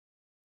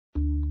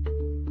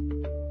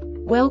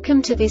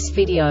Welcome to this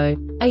video.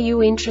 Are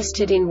you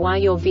interested in why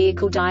your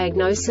vehicle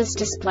diagnosis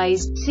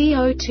displays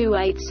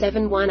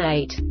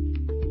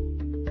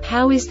C0287-18?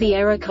 How is the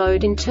error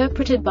code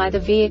interpreted by the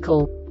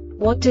vehicle?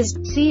 What does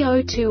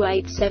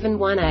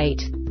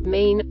C0287-18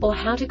 mean, or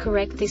how to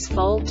correct this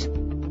fault?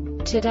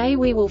 Today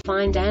we will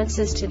find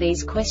answers to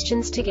these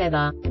questions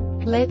together.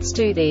 Let's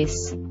do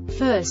this.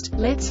 First,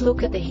 let's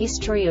look at the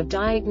history of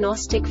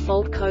diagnostic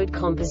fault code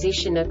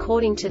composition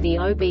according to the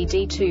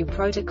OBD2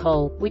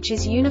 protocol, which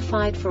is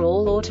unified for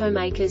all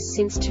automakers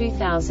since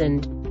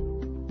 2000.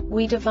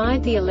 We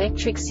divide the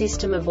electric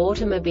system of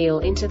automobile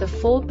into the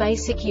four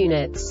basic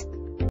units: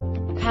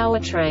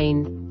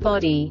 powertrain,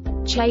 body,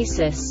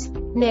 chassis,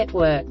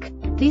 network.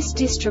 This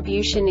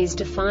distribution is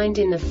defined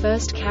in the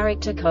first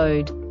character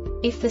code.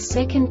 If the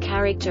second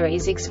character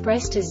is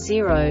expressed as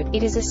 0,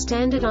 it is a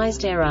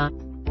standardized error.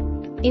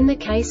 In the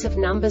case of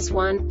numbers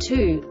 1,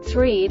 2,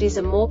 3, it is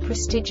a more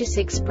prestigious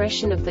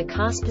expression of the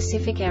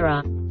car-specific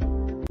error.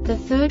 The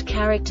third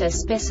character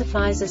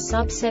specifies a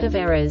subset of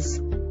errors.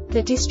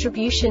 The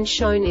distribution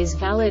shown is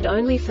valid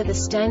only for the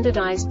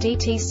standardized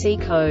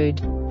DTC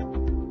code.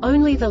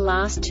 Only the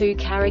last two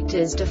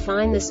characters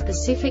define the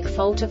specific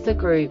fault of the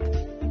group.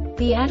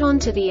 The add-on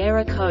to the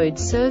error code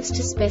serves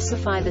to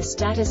specify the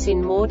status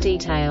in more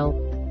detail.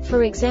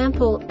 For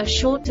example, a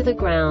short to the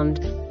ground.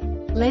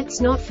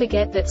 Let's not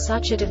forget that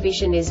such a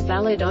division is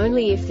valid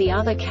only if the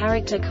other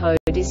character code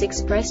is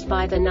expressed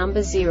by the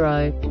number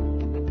 0.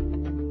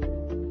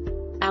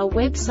 Our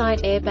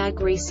website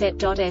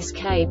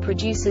airbagreset.sk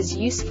produces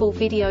useful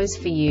videos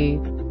for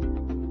you.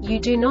 You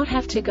do not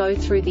have to go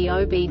through the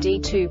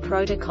OBD2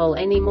 protocol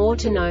anymore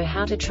to know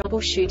how to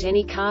troubleshoot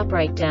any car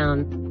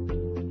breakdown.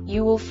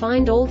 You will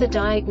find all the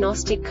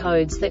diagnostic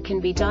codes that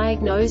can be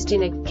diagnosed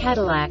in a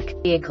Cadillac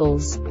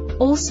vehicles.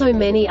 Also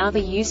many other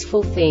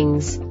useful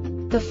things.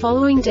 The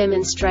following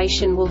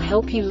demonstration will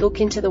help you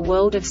look into the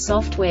world of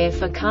software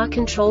for car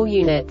control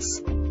units.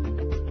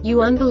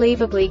 You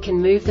unbelievably can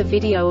move the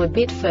video a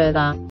bit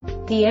further.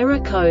 The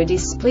error code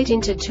is split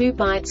into 2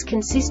 bytes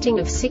consisting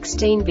of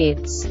 16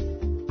 bits.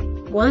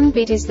 1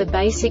 bit is the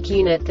basic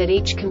unit that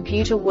each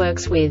computer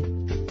works with.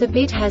 The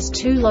bit has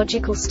 2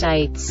 logical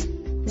states: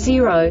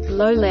 0,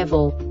 low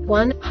level,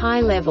 1, high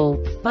level.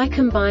 By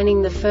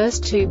combining the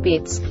first 2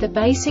 bits, the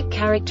basic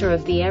character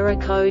of the error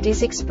code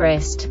is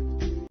expressed.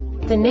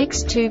 The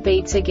next 2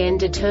 beats again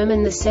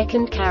determine the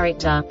second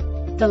character.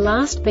 The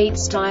last beat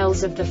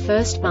styles of the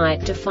first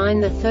byte define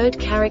the third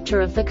character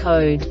of the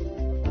code.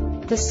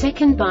 The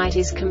second byte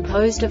is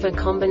composed of a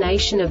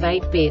combination of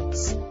 8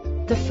 bits.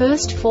 The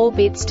first 4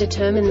 bits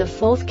determine the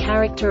fourth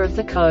character of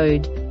the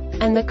code.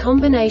 And the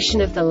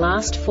combination of the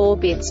last 4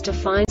 bits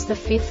defines the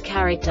fifth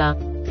character.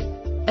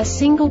 A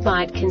single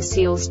byte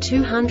conceals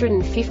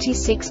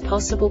 256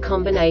 possible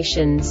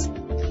combinations.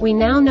 We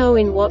now know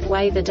in what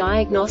way the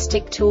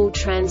diagnostic tool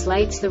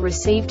translates the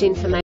received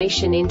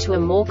information into a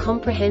more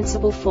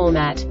comprehensible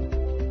format.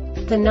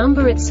 The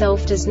number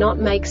itself does not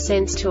make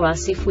sense to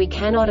us if we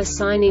cannot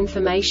assign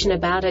information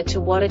about it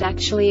to what it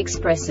actually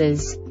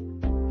expresses.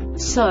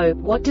 So,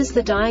 what does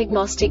the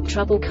Diagnostic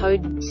Trouble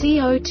Code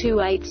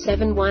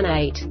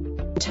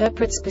C0287-18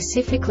 interpret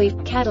specifically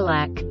for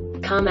Cadillac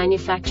car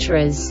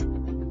manufacturers?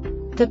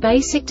 The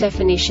basic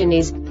definition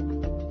is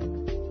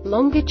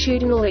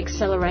longitudinal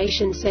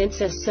acceleration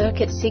sensor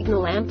circuit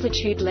signal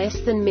amplitude less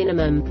than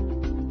minimum.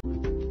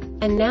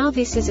 And now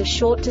this is a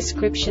short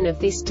description of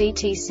this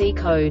DTC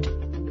code.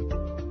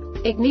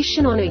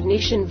 Ignition on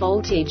ignition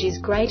voltage is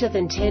greater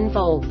than 10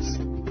 volts.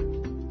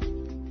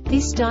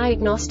 This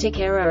diagnostic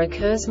error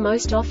occurs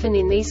most often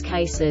in these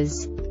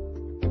cases.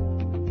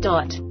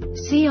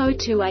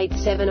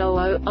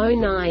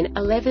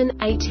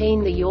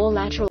 C0287-00-09-11-18 The yaw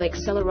lateral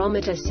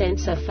accelerometer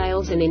sensor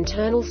fails an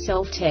internal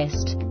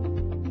self-test.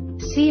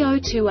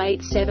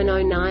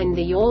 C0287-09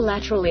 The yaw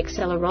lateral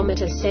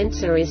accelerometer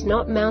sensor is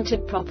not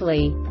mounted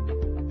properly.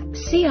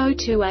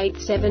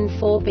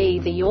 C02874b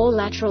The yaw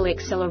lateral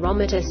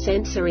accelerometer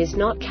sensor is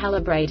not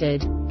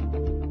calibrated.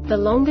 The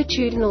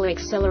longitudinal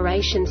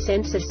acceleration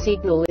sensor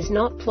signal is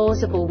not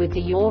plausible with the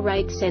yaw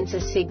rate sensor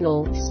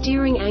signal,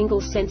 steering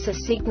angle sensor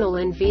signal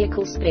and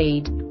vehicle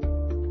speed.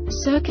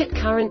 Circuit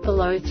current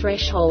below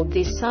threshold.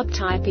 This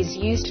subtype is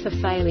used for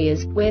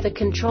failures, where the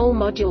control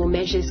module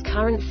measures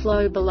current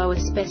flow below a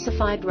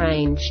specified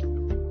range.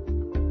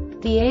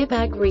 The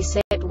Airbag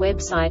Reset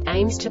website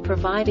aims to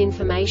provide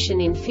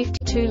information in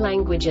 52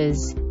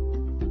 languages.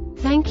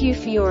 Thank you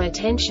for your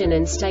attention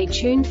and stay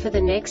tuned for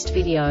the next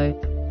video.